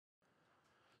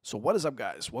So what is up,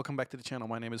 guys? Welcome back to the channel.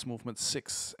 My name is Movement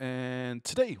 6, and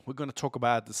today we're going to talk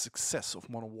about the success of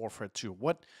Modern Warfare 2.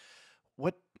 What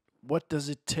what does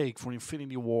it take for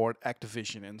Infinity Ward,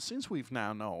 Activision, and since we've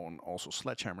now known also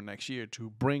Sledgehammer next year to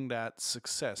bring that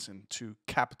success and to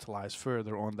capitalize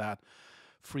further on that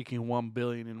freaking 1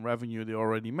 billion in revenue they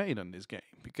already made on this game,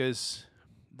 because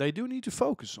they do need to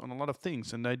focus on a lot of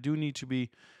things and they do need to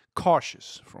be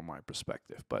cautious from my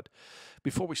perspective. But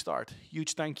before we start,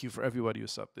 huge thank you for everybody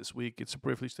who's up this week. It's a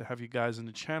privilege to have you guys in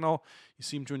the channel. You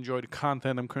seem to enjoy the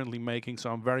content I'm currently making,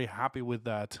 so I'm very happy with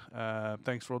that.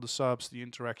 Thanks for all the subs, the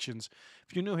interactions.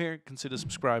 If you're new here, consider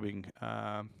subscribing.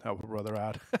 Help a brother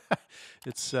out.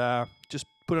 It's just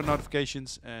put on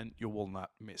notifications and you will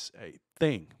not miss a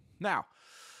thing. Now,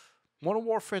 Modern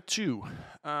Warfare 2.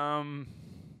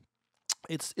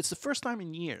 It's the first time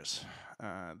in years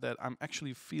that I'm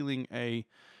actually feeling a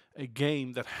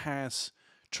game that has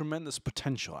tremendous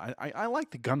potential. I like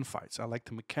the gunfights. I like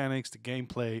the mechanics, the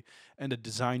gameplay, and the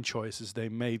design choices they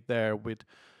made there with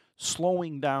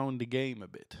slowing down the game a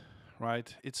bit,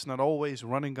 right? It's not always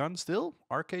run and gun still.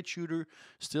 Arcade shooter,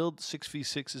 still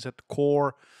 6v6 is at the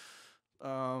core.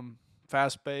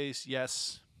 Fast pace,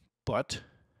 yes, but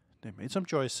they made some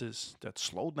choices that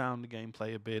slowed down the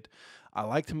gameplay a bit. I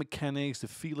like the mechanics, the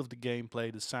feel of the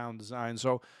gameplay, the sound design.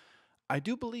 So I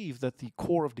do believe that the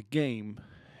core of the game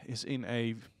is in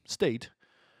a state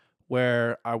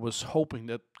where I was hoping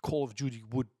that Call of Duty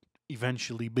would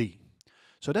eventually be.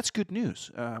 So that's good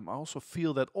news. I also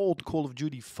feel that old Call of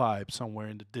Duty vibe somewhere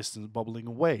in the distance bubbling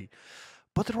away.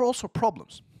 But there are also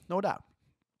problems, no doubt.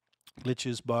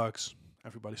 Glitches, bugs,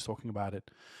 everybody's talking about it.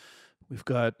 We've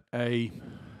got a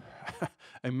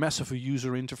mess of a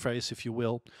user interface, if you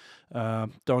will.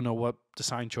 Don't know what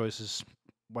design choices,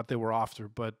 what they were after,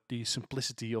 but the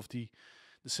simplicity of the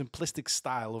simplistic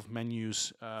style of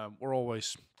menus were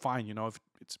always fine. You know,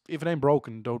 if it ain't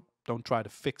broken, don't try to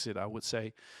fix it. I would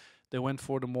say they went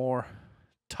for the more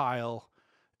tile.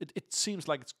 It seems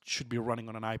like it should be running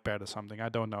on an iPad or something. I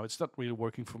don't know. It's not really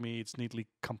working for me. It's neatly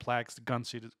complex. The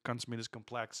gunsmith is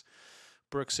complex.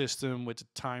 Perk system with the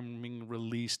timed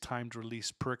release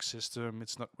perk system,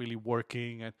 it's not really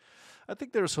working, and I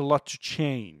think there's a lot to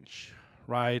change,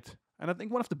 right? And I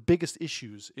think one of the biggest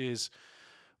issues is,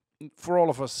 for all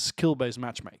of us, skill-based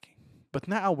matchmaking. But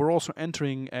now we're also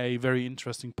entering a very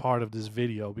interesting part of this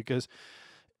video, because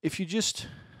if you just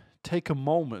take a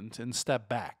moment and step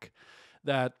back,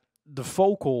 that the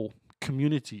vocal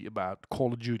community about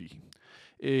Call of Duty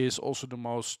is also the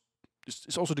most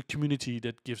it's also the community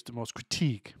that gives the most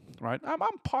critique, right? I'm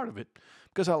part of it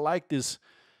because I like this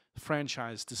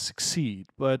franchise to succeed,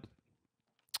 but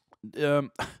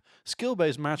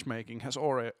skill-based matchmaking has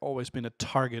always been a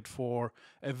target for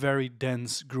a very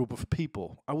dense group of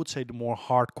people. I would say the more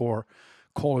hardcore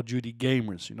Call of Duty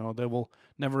gamers. You know, they will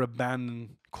never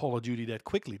abandon Call of Duty that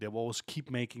quickly. They will always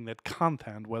keep making that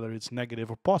content, whether it's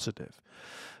negative or positive.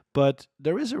 But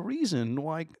there is a reason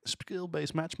why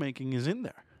skill-based matchmaking is in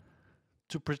there,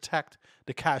 to protect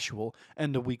the casual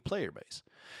and the weak player base.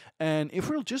 And if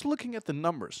we're just looking at the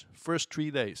numbers, first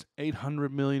 3 days,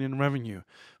 800 million in revenue.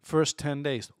 First 10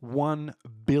 days, 1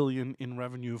 billion in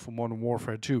revenue for Modern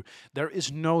Warfare 2. There is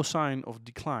no sign of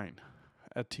decline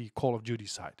at the Call of Duty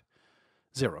side.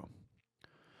 Zero.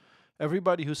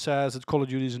 Everybody who says that Call of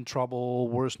Duty is in trouble,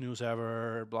 worst news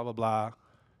ever, blah, blah, blah,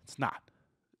 it's not.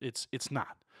 It's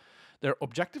not.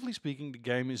 Objectively speaking, the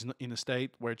game is in a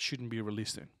state where it shouldn't be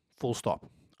released in. Full stop.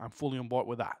 I'm fully on board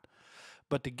with that.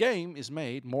 But the game is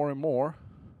made more and more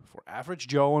for average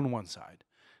Joe on one side.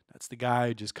 That's the guy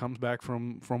who just comes back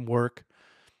from work,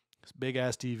 his big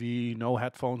ass TV, no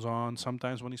headphones on.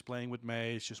 Sometimes when he's playing with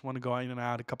mates, just want to go in and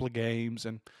out a couple of games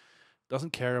and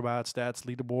doesn't care about stats,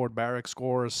 leaderboard, barrack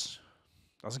scores.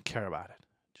 Doesn't care about it.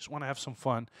 Just want to have some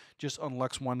fun. Just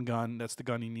unlocks one gun. That's the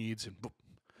gun he needs. And boom.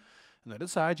 And on the other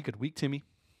side, you got weak Timmy.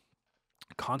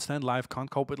 Can't stand live, can't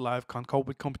cope with live, can't cope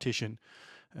with competition,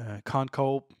 can't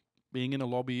cope being in a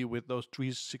lobby with those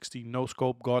 360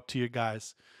 no-scope god tier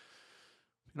guys.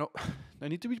 You know, they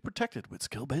need to be protected with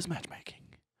skill-based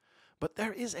matchmaking. But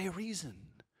there is a reason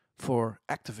for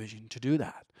Activision to do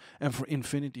that and for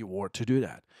Infinity Ward to do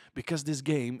that, because this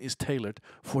game is tailored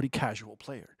for the casual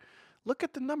player. Look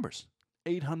at the numbers.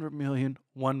 800 million,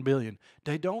 1 billion.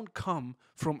 They don't come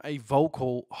from a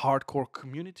vocal, hardcore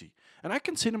community. And I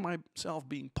consider myself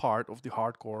being part of the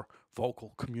hardcore,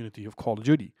 vocal community of Call of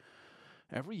Duty.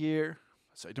 Every year,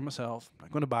 I say to myself, I'm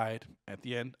going to buy it. At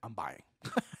the end, I'm buying.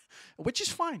 Which is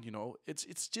fine, you know.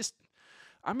 It's just,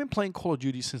 I've been playing Call of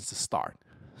Duty since the start.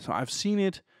 So I've seen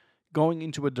it going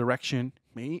into a direction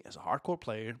me, as a hardcore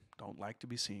player, don't like to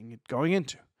be seeing it going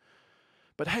into.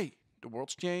 But hey, the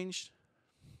world's changed,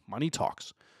 money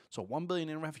talks. So 1 billion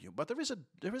in revenue, but there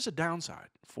is a downside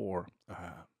for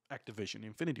Activision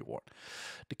Infinity Ward.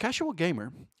 The casual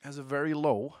gamer has a very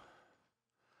low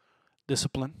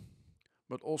discipline,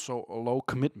 but also a low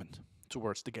commitment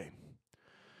towards the game.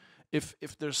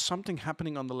 If there's something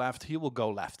happening on the left, he will go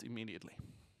left immediately.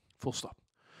 Full stop.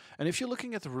 And if you're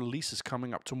looking at the releases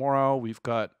coming up tomorrow, we've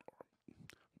got,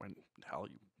 when the hell are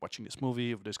you watching this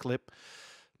movie of this clip,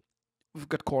 we've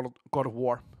got God of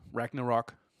War,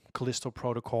 Ragnarok, Callisto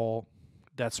Protocol,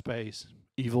 Dead Space,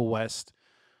 Evil West.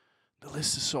 The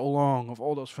list is so long of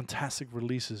all those fantastic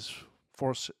releases.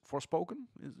 Forspoken?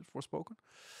 Is it Forspoken?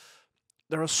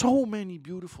 There are so many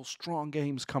beautiful, strong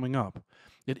games coming up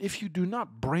that if you do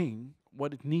not bring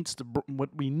what it needs to, what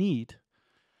we need,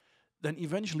 then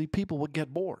eventually people will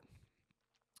get bored.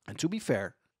 And to be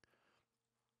fair,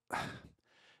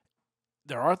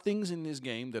 there are things in this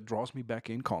game that draws me back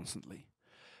in constantly,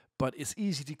 but it's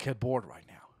easy to get bored right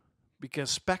now because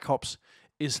Spec Ops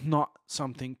is not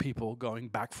something people going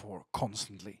back for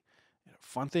constantly.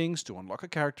 Fun things to unlock a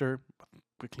character, but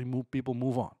quickly people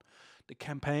move on. The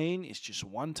campaign is just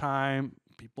one time,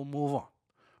 people move on.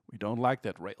 We don't like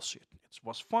that rail shit. It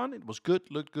was fun, it was good,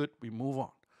 looked good, we move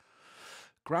on.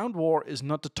 Ground War is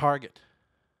not the target.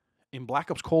 In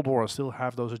Black Ops Cold War, I still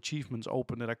have those achievements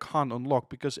open that I can't unlock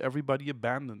because everybody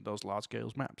abandoned those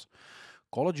large-scale maps.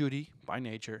 Call of Duty, by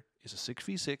nature, is a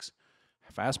 6v6,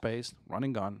 fast-paced,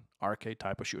 run-and-gun, arcade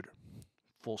type of shooter.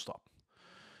 Full stop.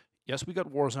 Yes, we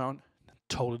got Warzone,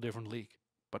 totally different league,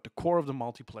 but the core of the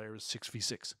multiplayer is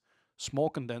 6v6. Small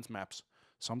condensed maps,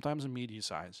 sometimes a medium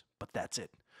size, but that's it.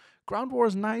 Ground War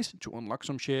is nice to unlock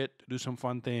some shit, to do some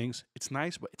fun things. It's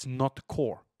nice, but it's not the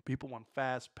core. People want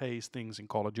fast-paced things in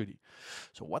Call of Duty.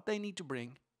 So what they need to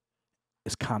bring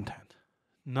is content.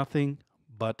 Nothing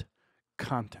but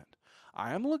content.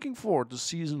 I am looking forward to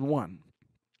Season 1,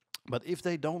 but if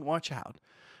they don't watch out,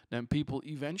 then people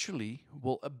eventually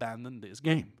will abandon this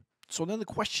game. So then the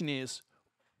question is,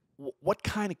 what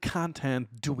kind of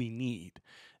content do we need?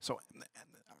 So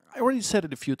I already said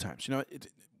it a few times.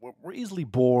 We're easily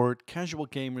bored. Casual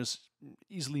gamers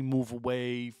easily move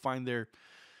away, find their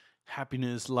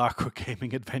happiness, luck, or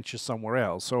gaming adventure somewhere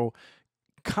else. So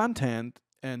content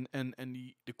and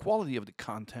the quality of the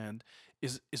content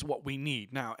is what we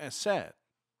need. Now, as said,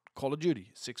 Call of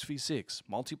Duty, 6v6,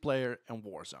 multiplayer, and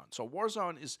Warzone. So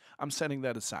Warzone is, I'm setting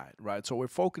that aside, right? So we're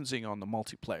focusing on the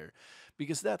multiplayer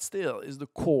because that still is the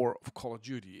core of Call of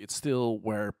Duty. It's still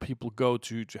where people go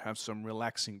to have some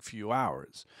relaxing few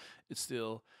hours. It's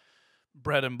still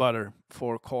bread and butter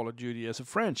for Call of Duty as a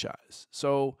franchise.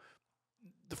 So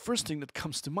the first thing that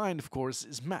comes to mind, of course,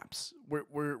 is maps.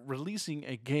 We're releasing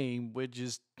a game with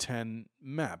just 10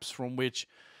 maps, from which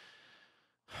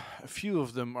a few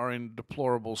of them are in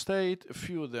deplorable state, a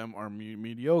few of them are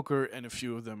mediocre, and a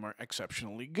few of them are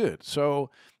exceptionally good. So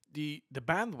the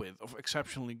bandwidth of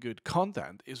exceptionally good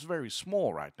content is very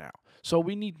small right now. So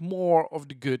we need more of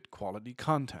the good quality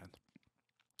content.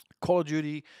 Call of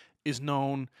Duty is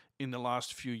known in the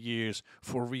last few years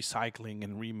for recycling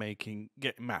and remaking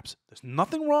maps. There's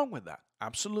nothing wrong with that.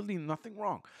 Absolutely nothing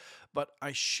wrong. But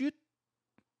I should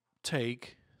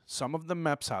take some of the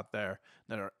maps out there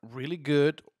that are really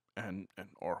good and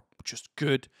or just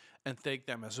good and take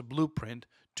them as a blueprint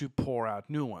to pour out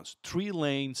new ones.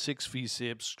 3-lane,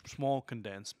 6v6, small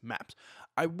condensed maps.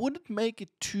 I wouldn't make it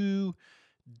too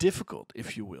difficult,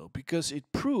 if you will, because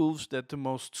it proves that the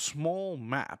most small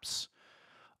maps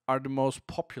are the most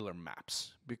popular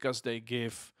maps because they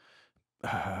give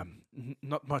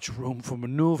not much room for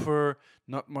maneuver,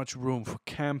 not much room for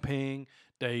camping.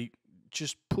 They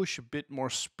just push a bit more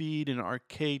speed and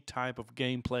arcade type of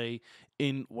gameplay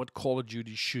in what Call of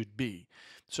Duty should be.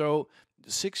 So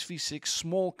 6v6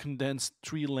 small condensed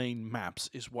 3-lane maps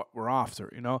is what we're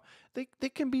after. They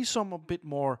can be some a bit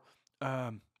more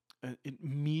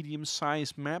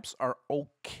medium-sized maps are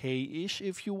okay-ish,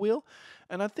 if you will.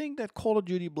 And I think that Call of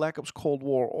Duty Black Ops Cold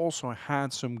War also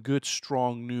had some good,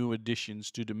 strong new additions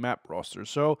to the map roster.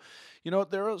 So,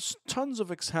 there are tons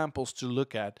of examples to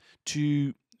look at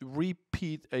to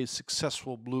repeat a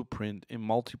successful blueprint in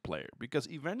multiplayer, because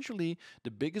eventually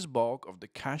the biggest bulk of the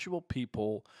casual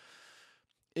people,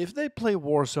 if they play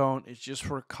Warzone, it's just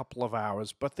for a couple of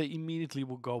hours, but they immediately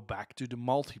will go back to the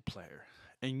multiplayer.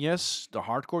 And yes, the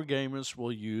hardcore gamers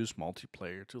will use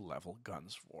multiplayer to level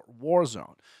guns for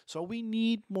Warzone. So we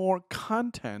need more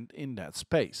content in that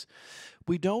space.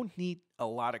 We don't need a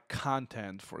lot of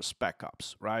content for Spec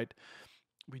Ops, right?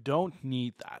 We don't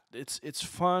need that. It's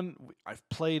fun. I've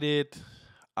played it.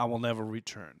 I will never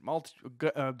return.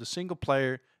 The single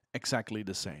player, exactly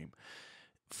the same.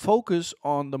 focus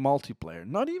on the multiplayer.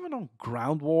 Not even on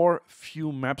ground war.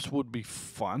 Few maps would be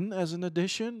fun as an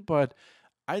addition, but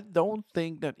I don't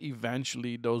think that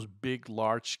eventually those big,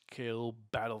 large scale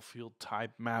battlefield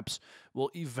type maps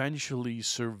will eventually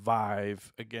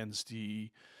survive against the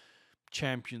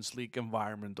Champions League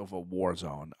environment of a war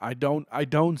zone. I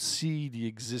don't see the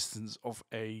existence of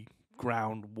a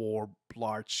ground war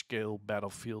large scale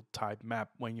battlefield type map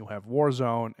when you have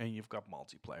Warzone and you've got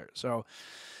multiplayer. So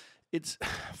it's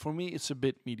for me it's a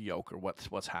bit mediocre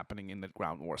what's happening in the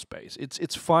ground war space.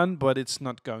 It's fun, but it's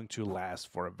not going to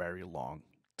last for a very long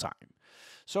time.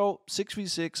 So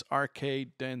 6v6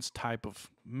 arcade dance type of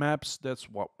maps, that's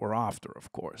what we're after,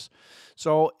 of course.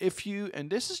 So if you, and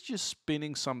this is just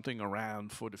spinning something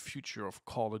around for the future of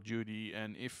Call of Duty,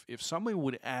 and if somebody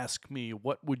would ask me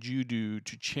what would you do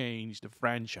to change the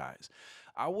franchise,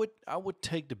 I would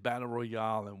take the Battle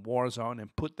Royale and Warzone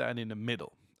and put that in the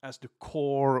middle as the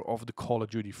core of the Call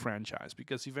of Duty franchise,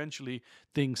 because eventually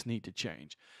things need to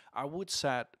change. I would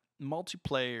set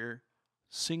multiplayer,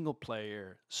 single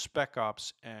player, Spec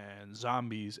Ops, and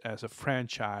Zombies as a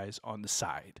franchise on the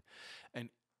side. And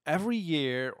every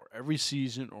year or every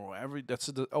season or every that's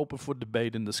open for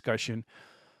debate and discussion.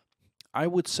 I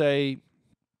would say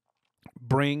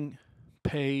bring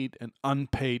paid and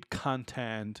unpaid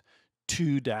content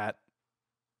to that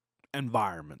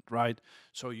environment, right?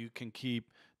 So you can keep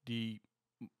the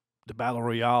the battle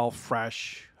royale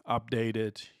fresh,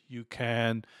 updated. You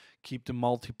can keep the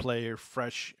multiplayer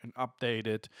fresh and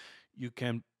updated. You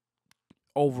can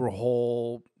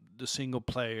overhaul the single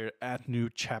player, add new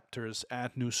chapters,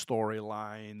 add new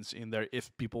storylines in there if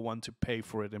people want to pay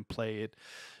for it and play it.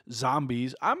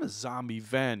 Zombies, I'm a zombie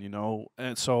fan,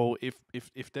 and so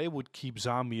if they would keep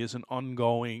zombie as an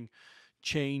ongoing,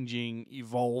 changing,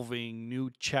 evolving,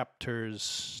 new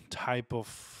chapters type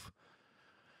of,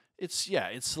 it's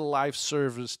a live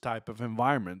service type of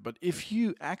environment. But if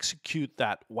you execute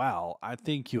that well, I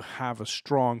think you have a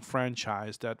strong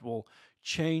franchise that will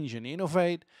change and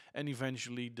innovate and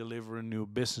eventually deliver a new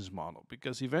business model.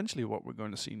 Because eventually, what we're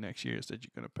going to see next year is that you're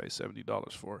going to pay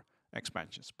 $70 for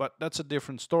expansions. But that's a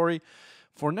different story.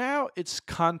 For now, it's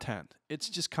content. It's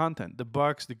just content. The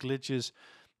bugs, the glitches,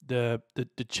 the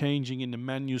changing in the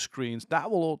menu screens,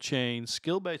 that will all change.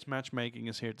 Skill-based matchmaking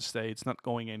is here to stay. It's not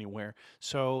going anywhere.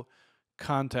 So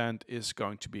content is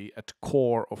going to be at the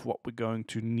core of what we're going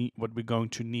to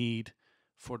need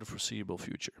for the foreseeable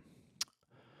future.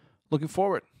 Looking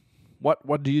forward,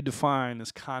 what do you define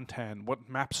as content? What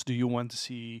maps do you want to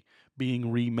see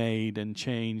being remade and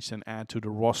changed and add to the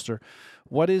roster?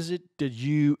 What is it that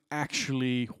you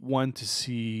actually want to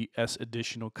see as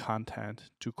additional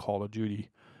content to Call of Duty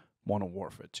Modern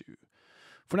Warfare 2?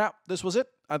 For now, this was it.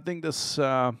 I think these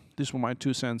were my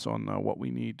 2 cents on what we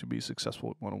need to be successful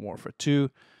with Modern Warfare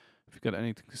 2. If you've got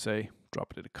anything to say,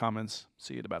 drop it in the comments.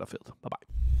 See you at the battlefield.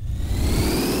 Bye-bye.